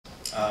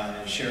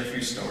share a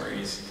few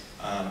stories,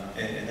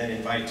 and then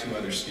invite 2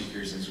 other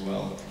speakers as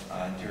well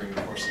during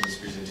the course of this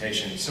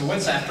presentation. So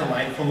what's after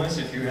mindfulness,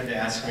 if you had to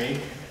ask me?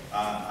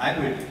 I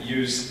would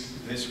use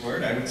this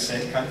word, I would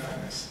say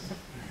kindfulness.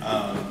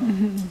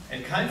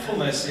 And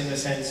kindfulness in the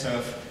sense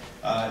of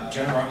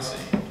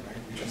generosity, right,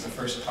 which was the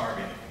first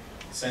target,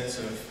 a sense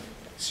of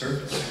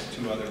service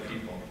to other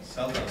people,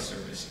 selfless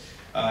service.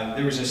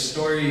 There was a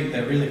story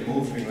that really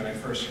moved me when I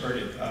first heard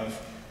it of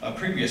a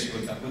previous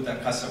Buddha, Buddha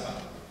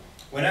Kassapa.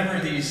 Whenever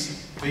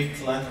these big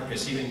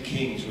philanthropists, even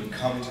kings, would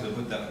come to the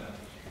Buddha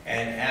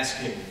and ask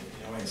him,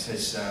 you know, it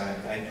says,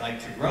 I'd like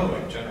to grow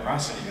in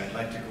generosity, I'd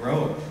like to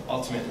grow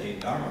ultimately in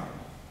Dharma.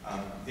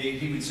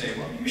 He would say,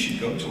 well, you should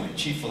go to my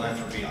chief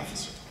philanthropy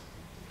officer.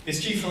 His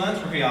chief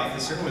philanthropy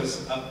officer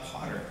was a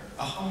potter,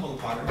 a humble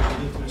potter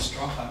who lived in a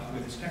straw hut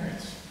with his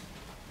parents.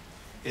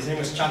 His name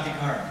was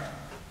Chatikara.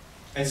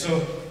 And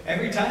so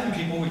every time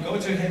people would go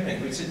to him and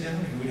he would sit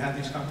down, he would have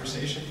these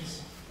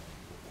conversations.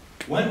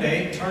 One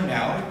day, it turned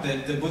out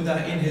that the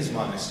Buddha in his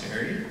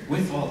monastery,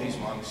 with all these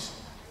monks,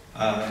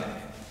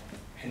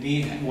 and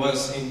he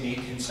was in need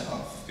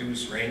himself. It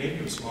was raining,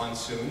 it was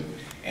monsoon,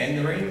 and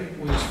the rain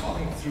was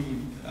falling through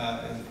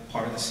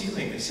part of the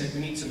ceiling. They said,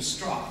 we need some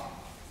straw.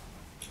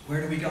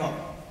 Where do we go?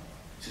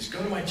 He says,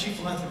 go to my chief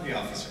philanthropy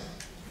officer.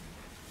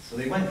 So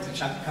they went to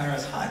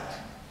Chatikara's hut.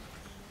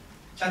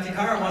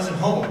 Chatikara wasn't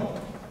home,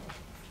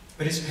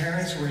 but his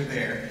parents were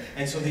there.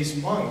 And so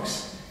these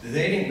monks,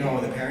 they didn't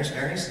know, the parents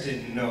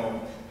didn't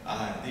know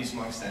these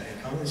monks that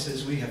had come. He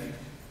says, we have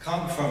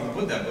come from the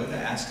Buddha. Buddha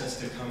asked us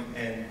to come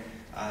and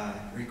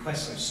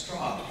request some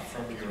straw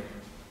from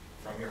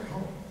your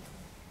home.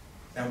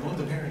 Now both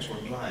the parents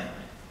were blind.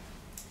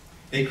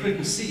 They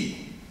couldn't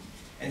see.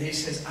 And he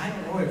says, I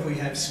don't know if we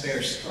have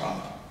spare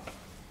straw,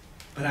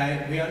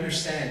 but we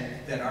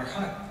understand that our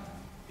hut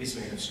is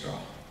made of straw.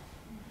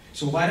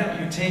 So why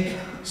don't you take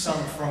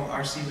some from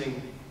our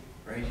ceiling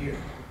right here?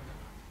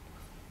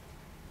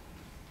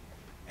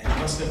 And he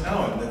must have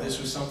known that this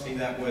was something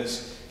that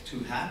was to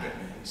happen.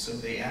 And so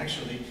they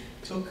actually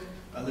took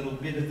a little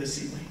bit of the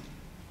ceiling.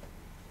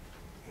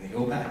 And they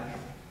go back.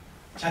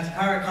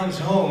 Chatikara comes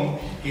home,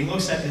 he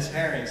looks at his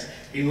parents,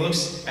 he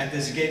looks at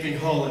this gaping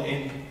hole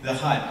in the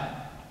hut,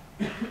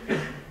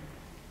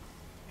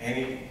 and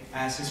he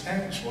asks his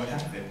parents, what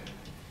happened?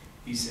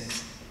 He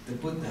says, the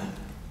Buddha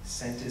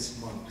sent his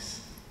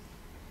monks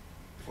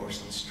for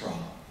some straw.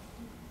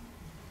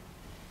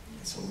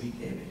 And so we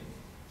gave it.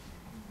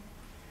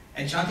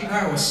 And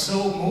Chatikara was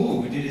so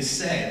moved, it is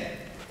said,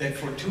 that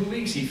for 2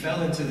 weeks he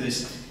fell into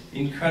this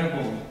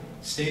incredible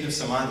state of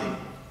samadhi.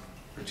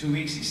 For 2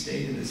 weeks he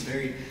stayed in this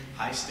very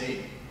high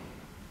state,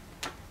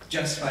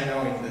 just by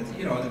knowing that,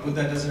 you know, the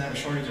Buddha doesn't have a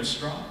shortage of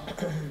straw.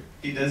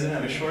 He doesn't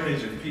have a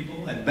shortage of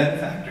people and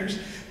benefactors,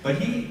 but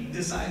he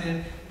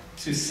decided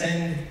to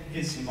send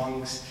his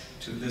monks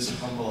to this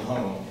humble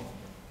home,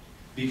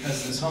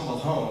 because this humble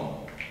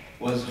home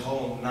was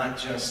home not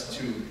just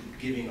to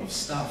giving of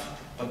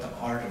stuff, but the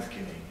art of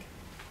giving,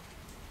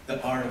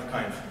 the art of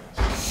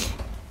kindness.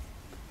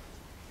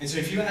 And so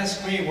if you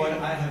ask me what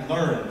I have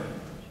learned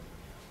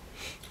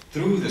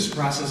through this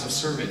process of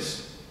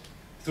service,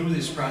 through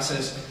this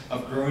process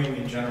of growing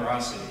in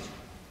generosity,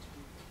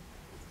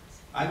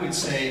 I would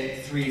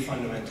say 3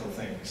 fundamental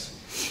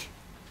things.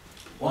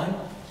 One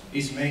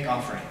is make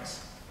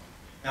offerings.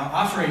 Now,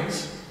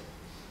 offerings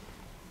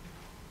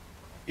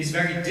is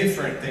very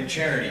different than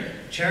charity.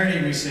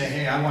 Charity, we say,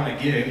 hey, I want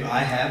to give, I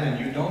have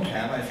and you don't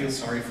have, I feel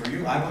sorry for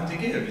you, I want to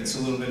give. It's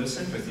a little bit of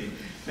sympathy.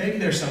 Maybe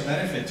there's some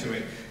benefit to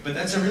it, but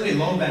that's a really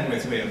low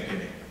bandwidth way of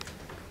giving.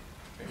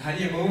 How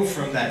do you move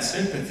from that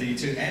sympathy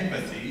to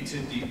empathy to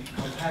deep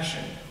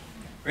compassion?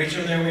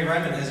 Rachel Naomi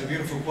Remen has a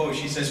beautiful quote.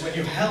 She says, when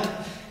you help,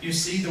 you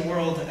see the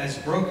world as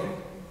broken.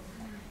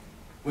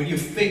 When you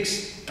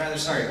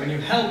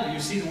help, you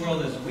see the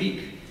world as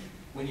weak.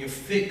 When you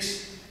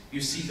fix, you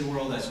see the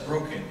world as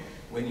broken.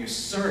 When you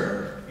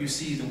serve, you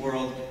see the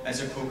world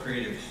as a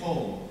co-creative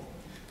whole.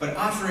 But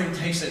offering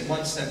takes it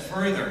one step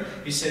further.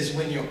 He says,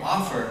 when you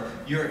offer,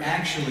 you're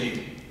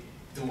actually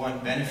the one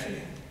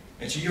benefiting.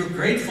 And so you're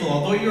grateful,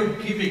 although you're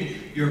giving,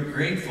 you're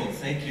grateful.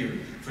 Thank you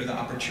for the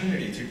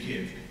opportunity to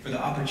give, for the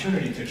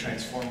opportunity to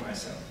transform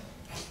myself.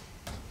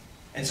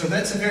 And so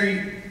that's a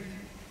very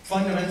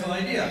fundamental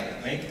idea,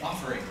 make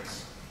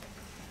offerings.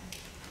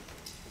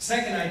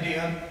 Second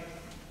idea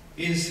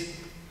is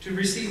to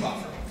receive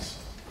offerings.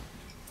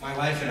 My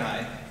wife and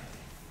I,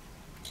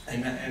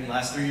 and the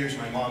last 3 years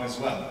my mom as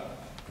well,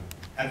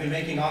 have been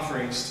making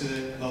offerings to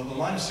the local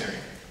monastery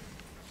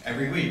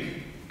every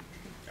week,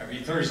 every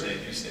Thursday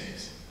these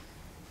days.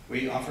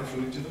 We offer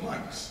food to the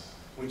monks,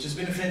 which has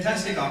been a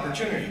fantastic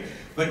opportunity.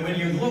 But when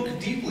you look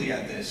deeply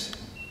at this,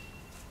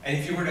 and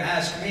if you were to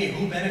ask me,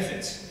 who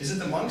benefits? Is it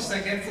the monks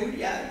that get food?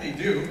 Yeah, they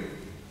do.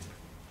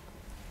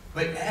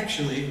 But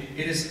actually,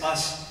 it is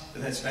us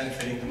that's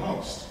benefiting the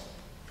most.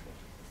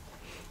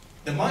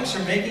 The monks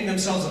are making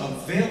themselves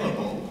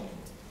available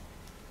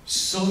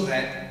so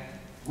that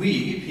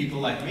we, people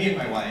like me and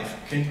my wife,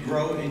 can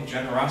grow in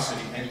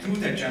generosity. And through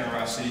that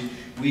generosity,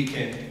 we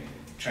can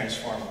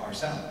transform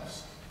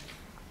ourselves.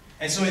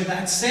 And so in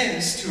that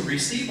sense, to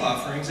receive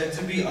offerings and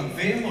to be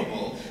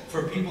available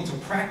for people to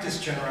practice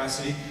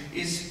generosity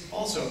is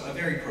also a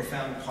very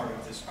profound part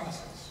of this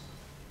process.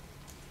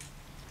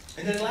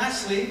 And then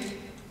lastly,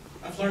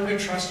 I've learned to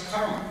trust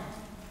karma.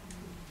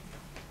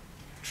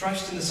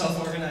 Trust in the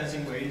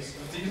self-organizing ways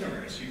of the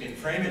universe. You can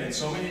frame it in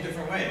so many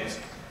different ways,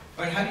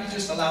 but how do you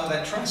just allow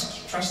that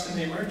trust in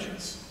the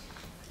emergence?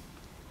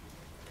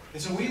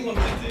 And so we looked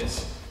at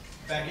this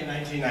back in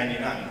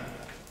 1999,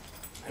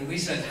 and we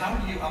said, how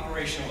do you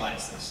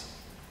operationalize this?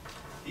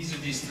 These are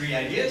these three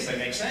ideas that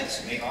make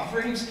sense: make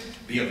offerings,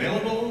 be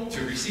available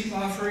to receive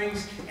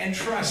offerings, and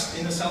trust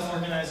in the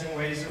self-organizing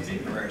ways of the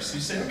universe.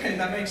 You say, okay,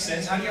 that makes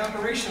sense. How do you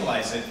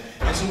operationalize it?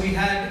 And so we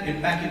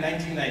had, back in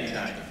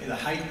 1999, in the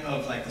height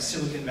of like the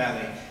Silicon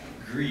Valley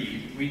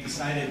greed, we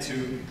decided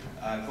to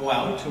go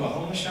out to a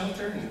homeless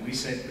shelter, and we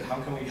said,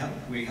 how can we help?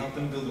 We helped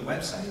them build a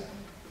website.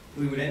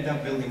 We would end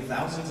up building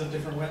thousands of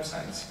different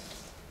websites.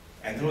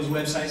 And those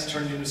websites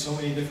turned into so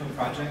many different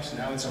projects.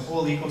 Now it's a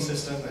whole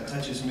ecosystem that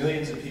touches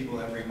millions of people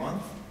every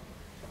month.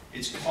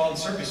 It's called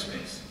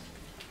service-based.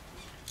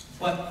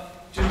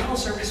 But to know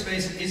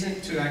service-based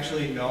isn't to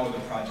actually know the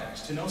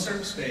projects. To know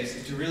service-based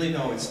is to really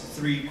know its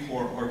three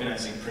core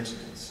organizing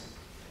principles.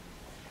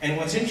 And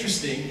what's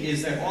interesting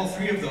is that all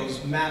three of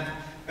those map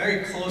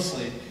very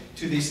closely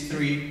to these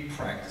three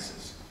practices.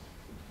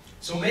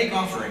 So make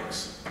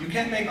offerings. You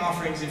can't make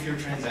offerings if you're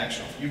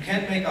transactional. You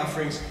can't make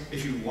offerings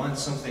if you want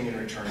something in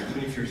return,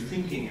 even if you're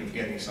thinking of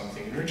getting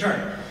something in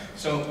return.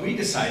 So we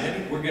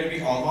decided we're going to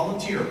be all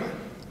volunteer run.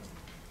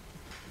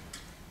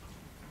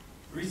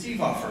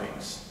 Receive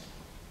offerings.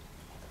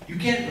 You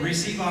can't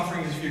receive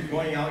offerings if you're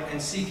going out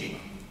and seeking,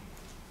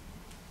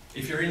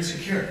 if you're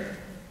insecure,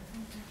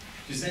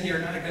 because then you're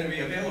not going to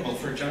be available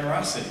for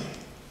generosity.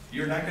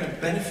 You're not going to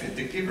benefit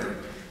the giver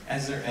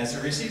as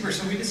a receiver.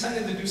 So we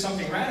decided to do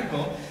something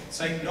radical.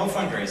 It's like no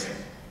fundraising.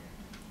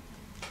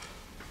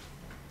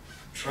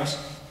 Trust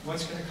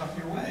what's going to come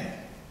your way.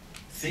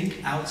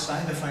 Think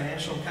outside the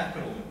financial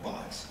capital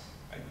box.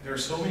 Right? There are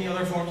so many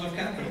other forms of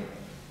capital.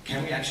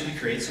 Can we actually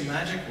create some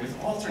magic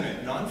with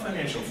alternate,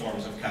 non-financial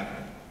forms of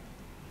capital?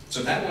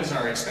 So that was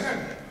our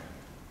experiment.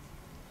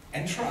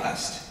 And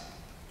trust.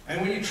 And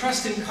when you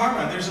trust in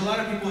karma, there's a lot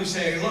of people who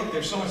say, look,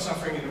 there's so much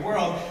suffering in the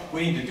world,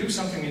 we need to do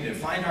something, we need to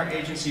find our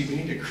agency, we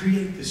need to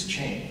create this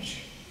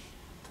change.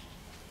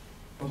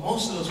 But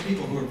most of those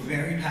people who are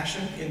very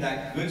passionate in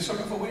that good sort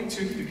of a way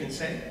too, you can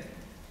say,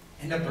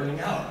 end up burning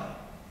out.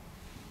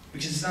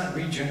 Because it's not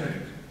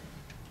regenerative.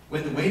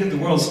 When the weight of the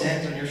world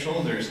stands on your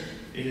shoulders,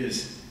 it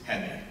is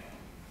heavy.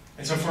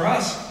 And so for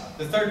us,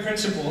 the third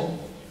principle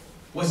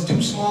was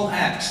do small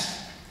acts.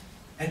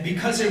 And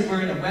because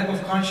we're in a web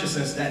of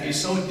consciousness that is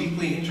so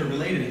deeply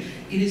interrelated,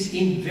 it is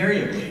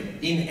invariably,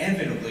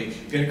 inevitably,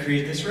 going to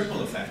create this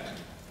ripple effect.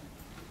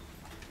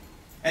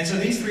 And so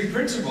these three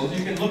principles,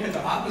 you can look at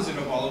the opposite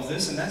of all of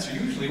this, and that's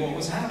usually what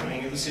was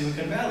happening in the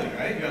Silicon Valley,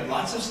 right? You have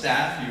lots of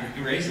staff,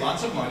 you raise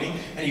lots of money,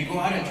 and you go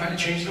out and try to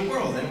change the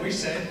world. And we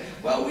said,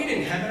 well, we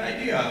didn't have an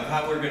idea of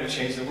how we're going to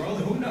change the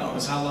world. Who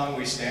knows how long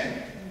we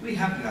stand? We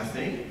have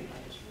nothing.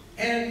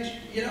 And,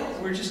 you know,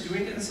 we're just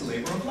doing it as a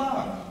labor of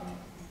love.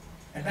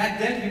 And back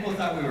then, people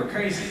thought we were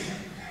crazy.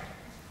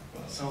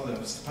 Well, some of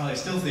them probably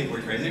still think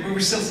we're crazy, but we're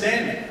still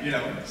standing, you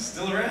know,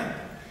 still around.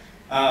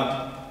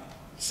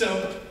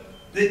 So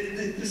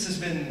this has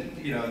been,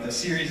 you know, the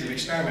series of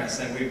experiments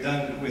that we've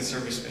done with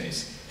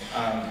service-based.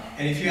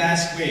 And if you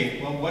ask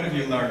me, well, what have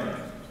you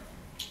learned?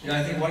 You know,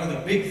 I think one of the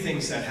big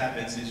things that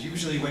happens is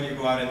usually when you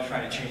go out and try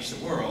to change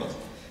the world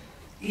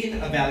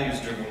in a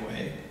values-driven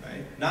way,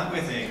 right? Not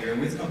with anger,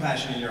 with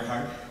compassion in your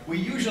heart, we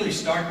usually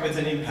start with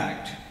an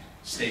impact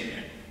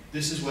statement.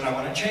 This is what I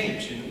want to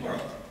change in the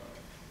world.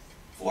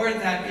 For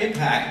that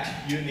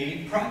impact, you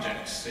need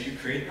projects. So you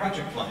create a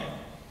project plan.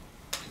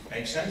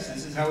 Makes sense?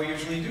 This is how we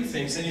usually do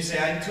things. Then you say,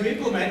 to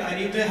implement, I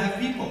need to have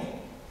people.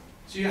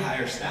 So you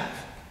hire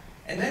staff.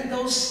 And then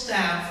those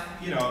staff,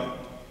 you know,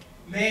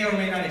 may or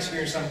may not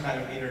experience some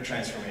kind of inner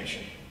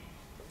transformation.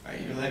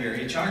 Right? You'll have your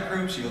HR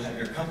groups, you'll have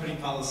your company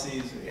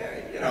policies. Yeah,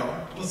 you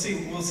know, we'll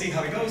see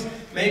how it goes.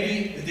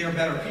 Maybe they're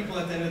better people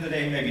at the end of the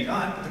day, maybe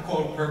not, but the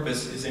core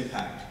purpose is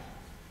impact.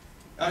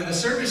 Now, in the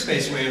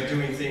service-based way of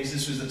doing things,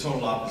 this was the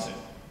total opposite.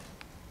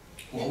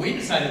 What we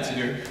decided to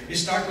do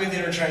is start with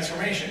inner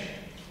transformation.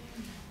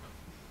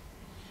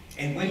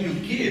 And when you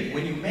give,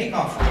 when you make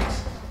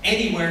offerings,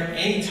 anywhere,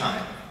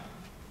 anytime,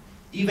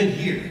 even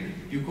here,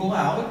 you go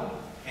out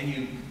and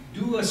you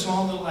do a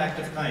small little act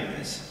of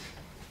kindness,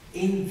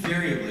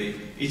 invariably,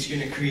 it's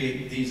going to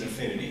create these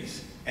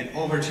affinities. And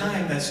over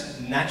time, that's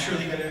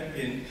naturally going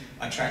to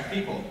attract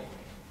people,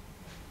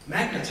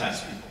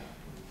 magnetize people.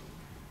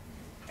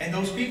 And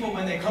those people,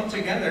 when they come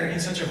together in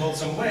such a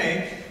wholesome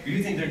way, do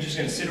you think they're just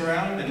going to sit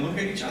around and look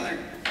at each other?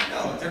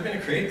 No, they're going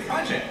to create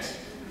projects.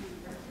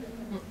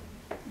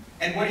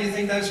 And what do you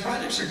think those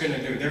projects are going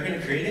to do? They're going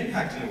to create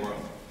impact in the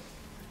world.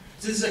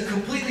 This is a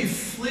completely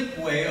flip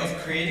way of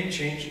creating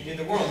change in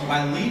the world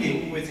by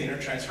leading with inner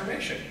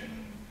transformation.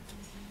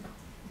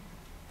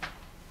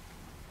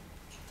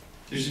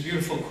 There's a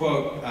beautiful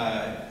quote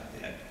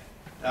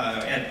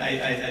and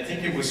I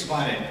think it was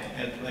spotted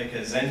at like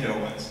a Zendo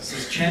once. It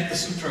says, chant the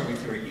sutra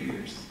with your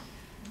ears.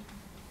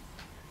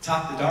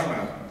 Talk the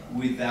Dharma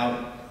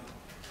without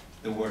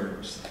the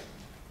words.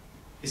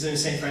 Isn't it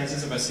St.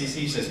 Francis of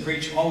Assisi says,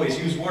 preach always,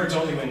 use words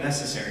only when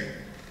necessary.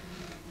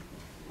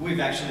 We've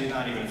actually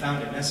not even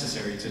found it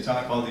necessary to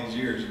talk all these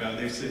years about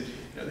this.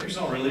 There's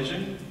no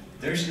religion.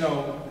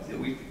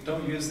 We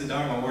don't use the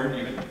Dharma word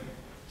even.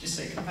 Just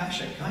say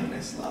compassion,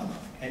 kindness, love.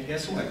 And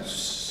guess what?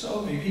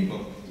 So many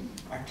people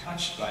are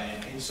touched by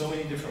it in so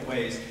many different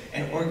ways.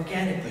 And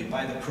organically,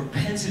 by the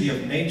propensity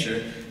of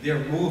nature, they're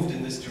moved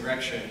in this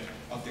direction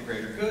of the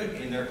greater good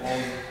in their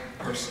own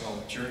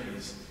personal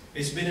journeys.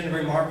 It's been a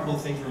remarkable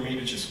thing for me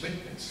to just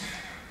witness.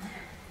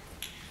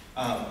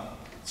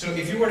 So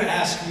if you were to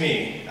ask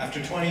me,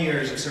 after 20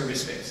 years of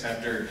service space,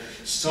 after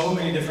so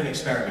many different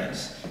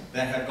experiments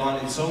that have gone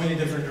in so many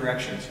different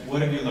directions,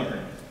 what have you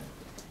learned?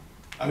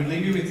 I would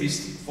leave you with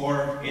these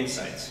 4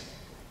 insights.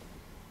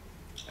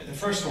 The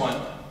first one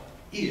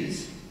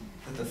is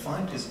that the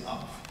font is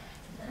off.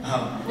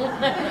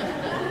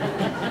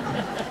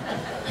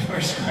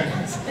 First one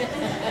is,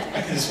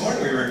 this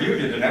morning we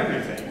reviewed it and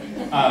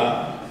everything.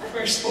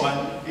 First one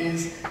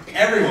is,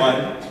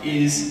 everyone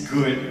is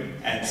good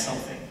at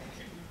something.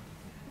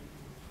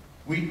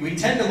 We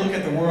tend to look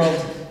at the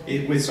world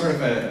with sort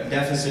of a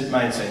deficit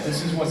mindset.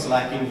 This is what's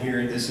lacking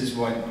here, this is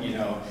what,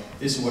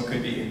 this is what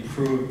could be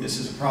improved, this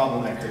is a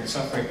problem that creates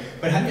suffering.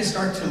 But how do you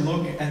start to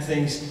look at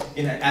things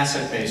in an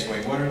asset-based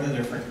way? What are the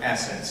different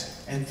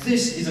assets? And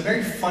this is a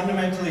very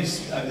fundamentally,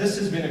 this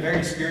has been a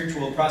very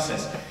spiritual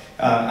process.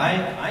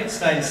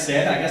 Einstein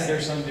said, I guess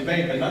there's some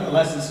debate, but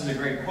nonetheless this is a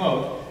great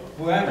quote,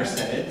 whoever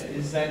said it,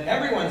 is that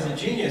everyone's a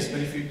genius,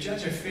 but if you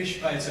judge a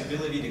fish by its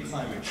ability to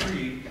climb a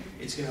tree,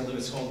 it's going to live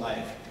its whole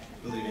life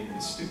believing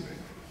it's stupid.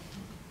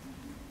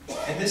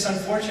 And this,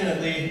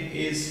 unfortunately,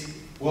 is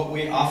what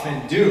we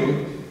often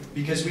do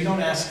because we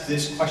don't ask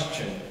this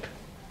question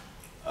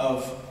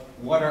of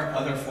what are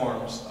other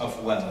forms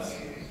of wealth,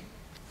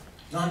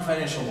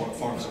 non-financial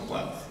forms of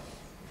wealth.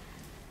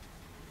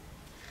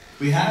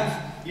 We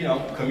have,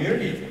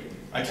 community,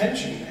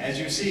 attention, as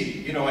you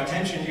see.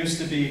 Attention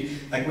used to be,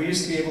 like we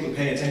used to be able to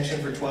pay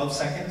attention for 12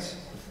 seconds,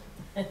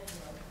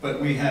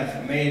 but we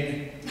have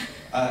made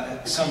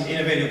some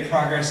innovative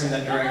progress in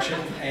that direction,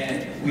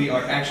 and we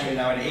are actually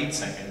now at 8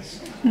 seconds.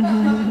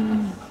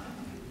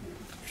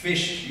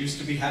 Fish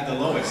used to have the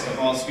lowest of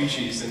all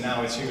species, and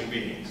now it's human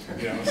beings.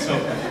 So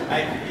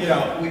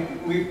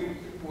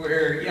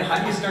how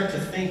do you start to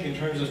think in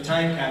terms of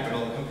time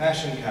capital,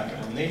 compassion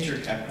capital, nature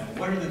capital?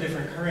 What are the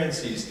different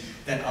currencies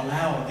that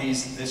allow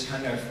this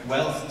kind of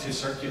wealth to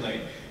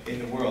circulate in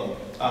the world?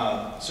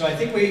 So I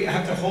think we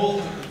have to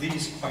hold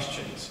these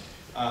questions.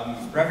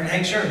 Reverend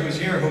Hank Scher, who's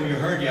here, whom you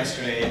heard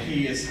yesterday,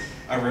 he is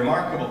a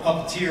remarkable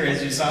puppeteer,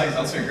 as you saw. He's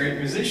also a great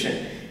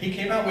musician. He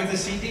came out with a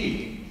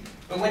CD.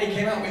 But when he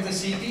came out with a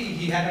CD,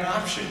 he had an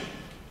option.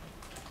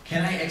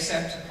 Can I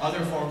accept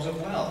other forms of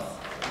wealth,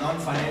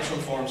 non-financial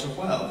forms of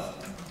wealth?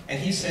 And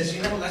he says,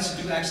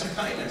 let's do acts of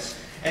kindness.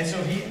 And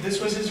so this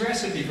was his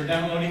recipe for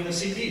downloading the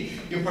CD.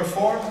 You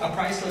perform a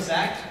priceless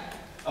act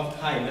of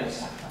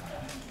kindness,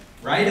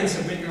 write and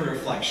submit your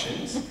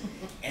reflections,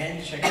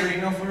 and check your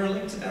email for a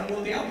link to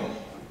download the album.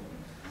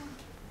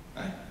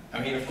 Right? I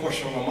mean, of course,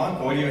 from a monk,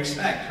 what do you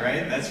expect,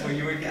 right? That's what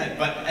you would get.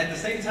 But at the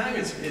same time,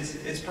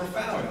 it's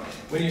profound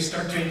when you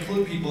start to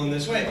include people in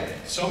this way.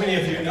 So many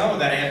of you know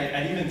that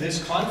at even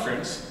this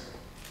conference,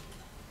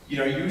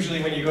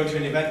 usually when you go to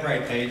an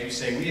Eventbrite page, you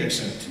say, we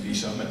accept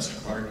Visa,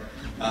 MasterCard,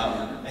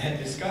 and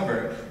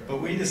Discover.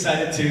 But we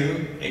decided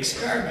to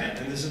experiment,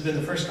 and this has been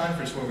the first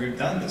conference where we've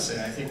done this,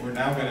 and I think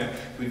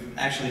we've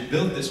actually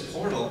built this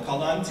portal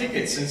called On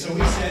Tickets, and so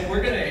we said,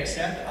 we're going to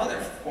accept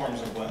other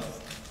forms of wealth.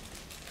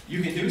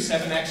 You can do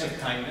 7 acts of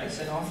kindness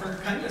and offer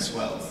kindness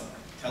wealth.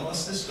 Tell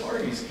us the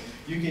stories.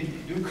 You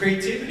can do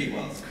creativity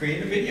wealth.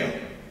 Create a video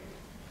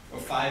for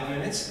 5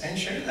 minutes and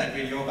share that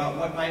video about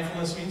what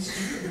mindfulness means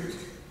to you.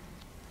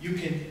 You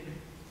can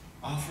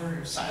offer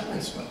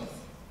silence wealth.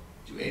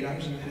 Do 8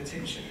 hours of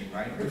meditation and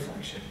write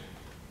reflection.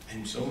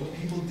 And so many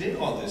people did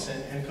all this,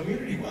 and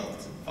community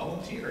wealth,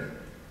 volunteer.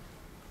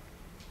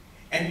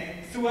 And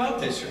throughout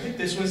this, right,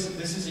 this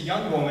is a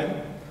young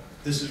woman,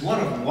 this is one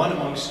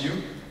amongst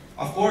you,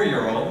 a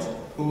 4-year-old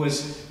who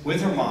was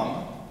with her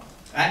mom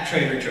at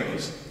Trader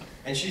Joe's,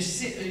 and she's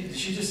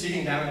just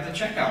sitting down at the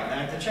checkout.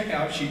 And at the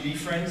checkout, she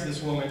befriends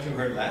this woman to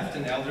her left,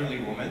 an elderly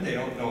woman. They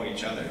don't know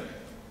each other.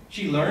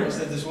 She learns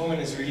that this woman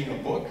is reading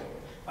a book.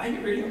 Why are you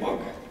reading a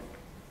book?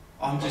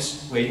 I'm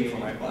just waiting for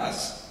my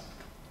bus.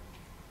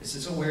 I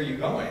said, so where are you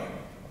going?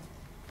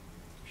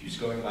 She's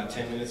going about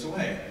 10 minutes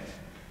away.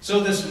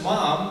 So this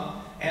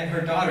mom and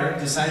her daughter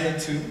decided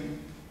to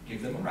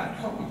give them a ride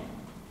home.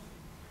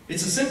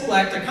 It's a simple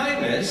act of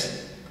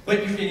kindness,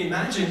 but you can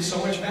imagine so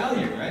much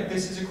value, right?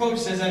 This is a quote. It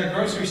says, at a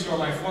grocery store,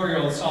 my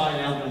 4-year-old saw an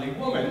elderly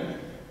woman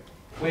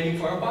waiting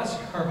for a bus.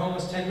 Her home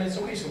was 10 minutes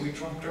away, so we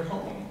dropped her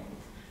home.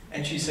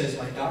 And she says,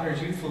 my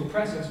daughter's youthful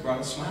presence brought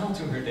a smile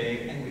to her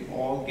day, and we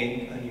all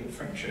gained a new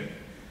friendship.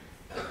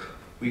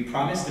 We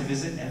promised to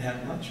visit and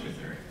have lunch with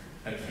her.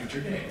 at a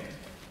future day.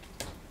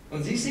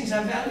 Well, these things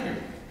have value.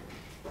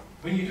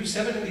 When you do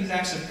 7 of these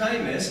acts of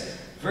kindness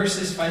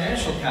versus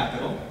financial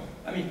capital,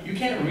 I mean, you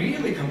can't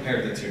really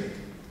compare the two,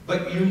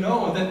 but you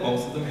know that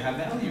both of them have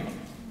value.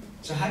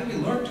 So how do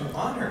we learn to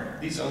honor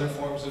these other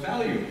forms of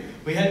value?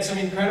 We had some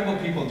incredible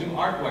people do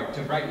artwork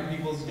to brighten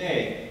people's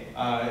day.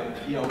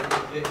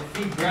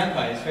 Feed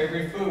grandpa his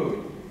favorite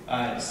food.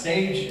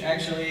 Sage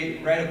actually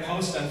read a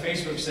post on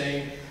Facebook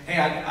saying, hey,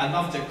 I'd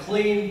love to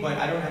clean, but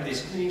I don't have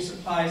these cleaning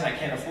supplies, I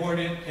can't afford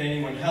it, can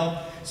anyone help?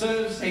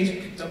 So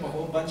Sage picked up a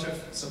whole bunch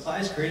of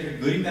supplies, created a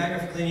goodie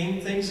bag of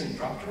cleaning things, and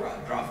dropped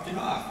it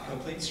off,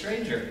 complete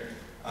stranger.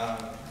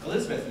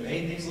 Elizabeth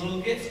made these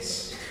little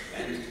gifts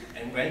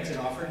and went and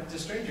offered it to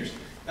strangers.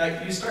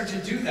 Now, you start to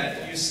do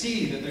that, you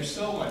see that there's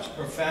so much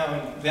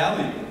profound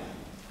value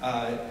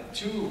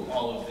to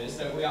all of this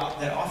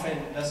that often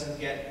doesn't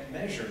get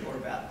measured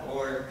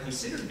or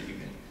considered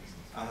even.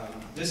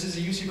 This is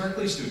a UC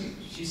Berkeley student.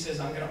 She says,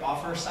 I'm going to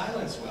offer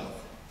silence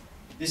wealth.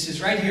 This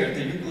is right here at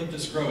the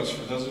Eucalyptus Groves.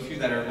 For those of you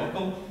that are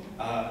local,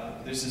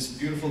 there's this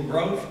beautiful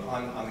grove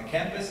on the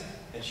campus,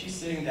 and she's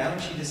sitting down.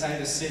 She decided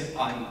to sit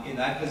in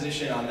that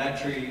position on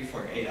that tree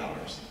for 8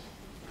 hours.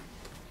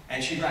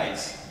 And she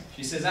writes,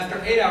 she says,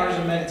 after 8 hours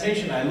of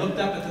meditation, I looked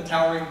up at the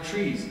towering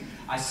trees.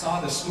 I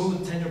saw the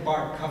smooth, tender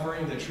bark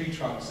covering the tree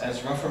trunks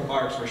as rougher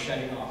barks were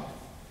shedding off.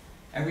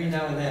 Every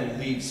now and then,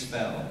 leaves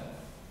fell.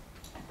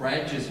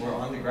 Branches were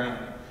on the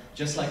ground.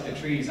 Just like the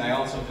trees, I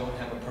also don't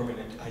have a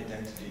permanent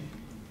identity.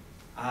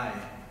 I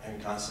am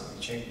constantly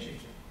changing.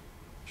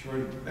 She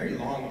wrote a very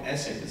long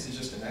essay. This is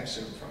just an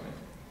excerpt from it.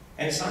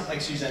 And it's not like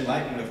she's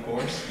enlightened, of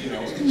course.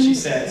 She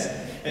says,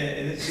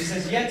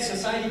 yet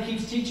society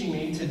keeps teaching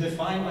me to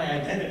define my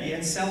identity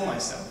and sell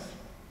myself.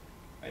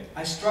 Right?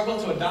 I struggle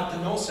to adopt a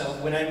no-self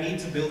when I need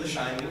to build a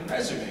shining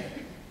resume.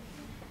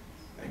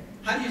 Right?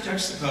 How do you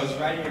juxtapose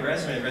writing a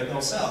resume with no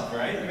self,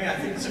 right? I mean, I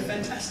think it's a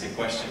fantastic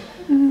question.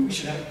 We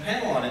should have a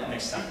panel on it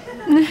next time.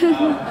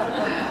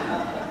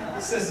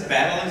 It says the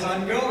battle is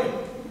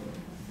ongoing.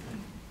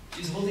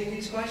 She's holding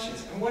these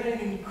questions. And what an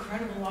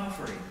incredible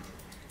offering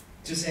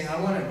to say, I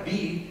want to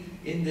be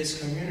in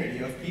this community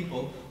of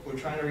people who are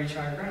trying to reach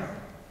higher ground.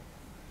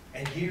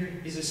 And here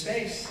is a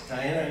space.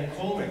 Diana and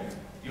Coleman,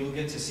 you'll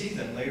get to see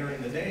them later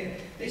in the day.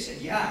 They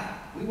said, yeah,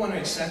 we want to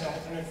accept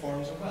alternate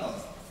forms of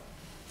wealth.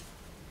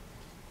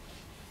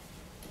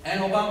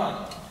 And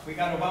Obama, we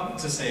got Obama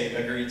to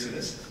agree to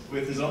this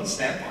with his own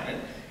stamp on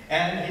it.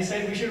 And he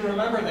said we should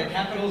remember that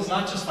capital is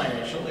not just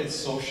financial, it's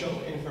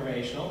social,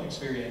 informational,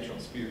 experiential,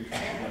 spiritual,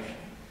 emotional,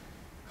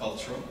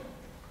 cultural.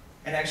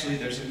 And actually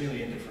there's a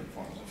million different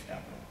forms of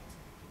capital.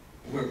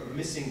 We're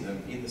missing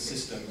them in the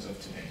systems of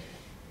today.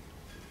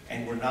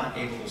 And we're not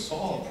able to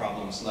solve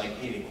problems like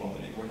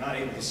inequality. We're not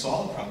able to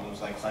solve problems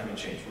like climate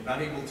change. We're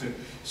not able to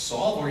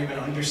solve or even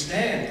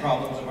understand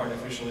problems of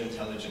artificial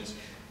intelligence.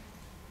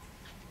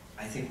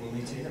 I think we'll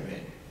need to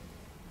innovate.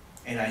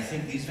 And I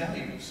think these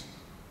values,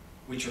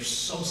 which are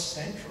so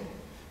central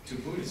to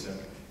Buddhism,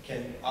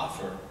 can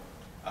offer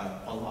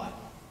a lot.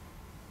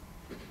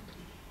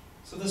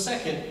 So the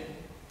second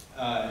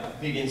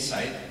big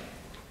insight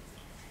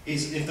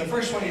is, if the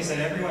first one is that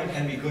everyone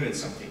can be good at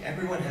something,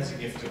 everyone has a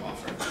gift to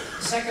offer.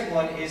 The second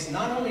one is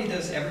not only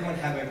does everyone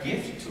have a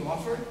gift to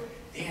offer,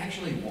 they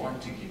actually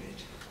want to give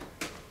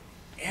it.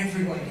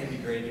 Everyone can be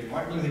great.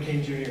 Martin Luther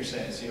King Jr.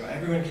 says,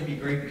 everyone can be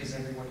great because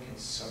everyone can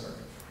serve.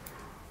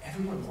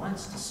 Everyone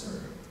wants to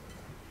serve.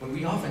 But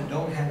we often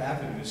don't have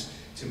avenues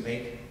to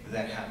make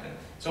that happen.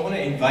 So I want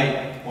to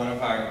invite one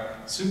of our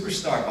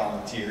superstar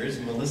volunteers,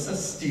 Melissa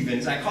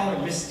Stevens. I call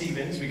her Miss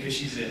Stevens because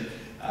she's a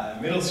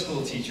middle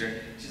school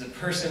teacher. She's a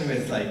person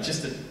with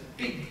just a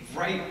big,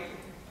 bright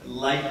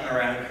light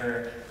around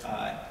her,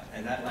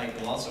 and that light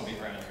will also be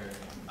around her.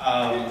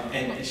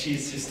 And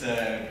she's just,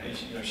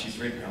 she's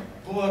written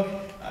a book.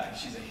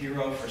 She's a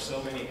hero for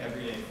so many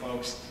everyday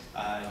folks.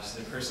 She's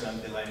a person I'm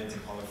delighted to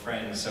call a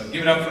friend. So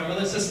give it up for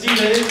Melissa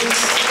Stevens.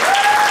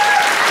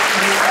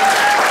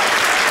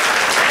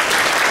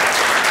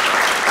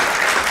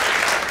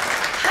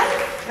 Hi,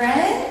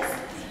 friends.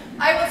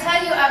 I will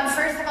tell you,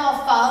 first of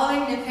all,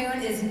 following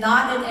Nipun is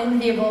not an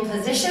enviable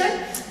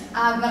position,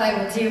 but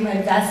I will do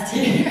my best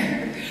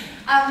here.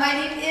 My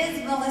name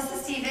is Melissa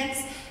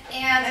Stevens,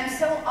 and I'm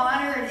so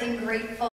honored and grateful